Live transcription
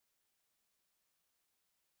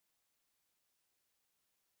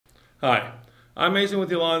Hi, I'm Mason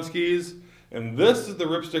with Elan Skis, and this is the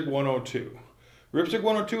Ripstick 102. Ripstick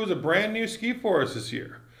 102 is a brand new ski for us this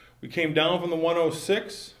year. We came down from the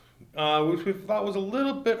 106, which we thought was a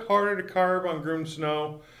little bit harder to carve on groomed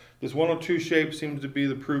snow. This 102 shape seems to be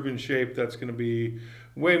the proven shape that's going to be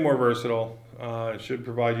way more versatile. It should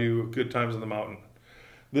provide you good times on the mountain.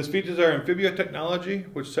 This features our Amphibio technology,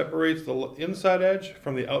 which separates the inside edge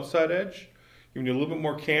from the outside edge, giving you a little bit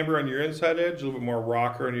more camber on your inside edge, a little bit more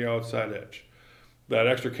rocker on your outside edge. That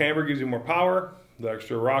extra camber gives you more power, the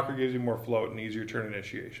extra rocker gives you more float and easier turn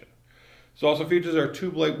initiation. This also features our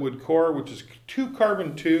tube light wood core, which is 2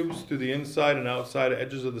 carbon tubes through the inside and outside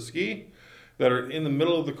edges of the ski that are in the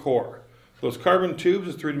middle of the core. Those carbon tubes,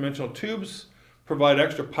 as 3-dimensional tubes, provide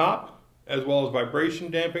extra pop as well as vibration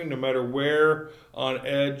damping no matter where on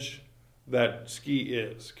edge that ski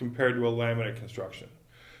is compared to a laminate construction.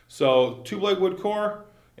 So tube light wood core,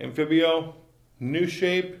 Amphibio, new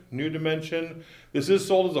shape, new dimension. This is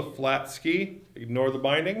sold as a flat ski, ignore the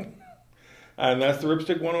binding. And that's the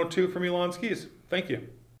Ripstick 102 from Elan Skis. Thank you.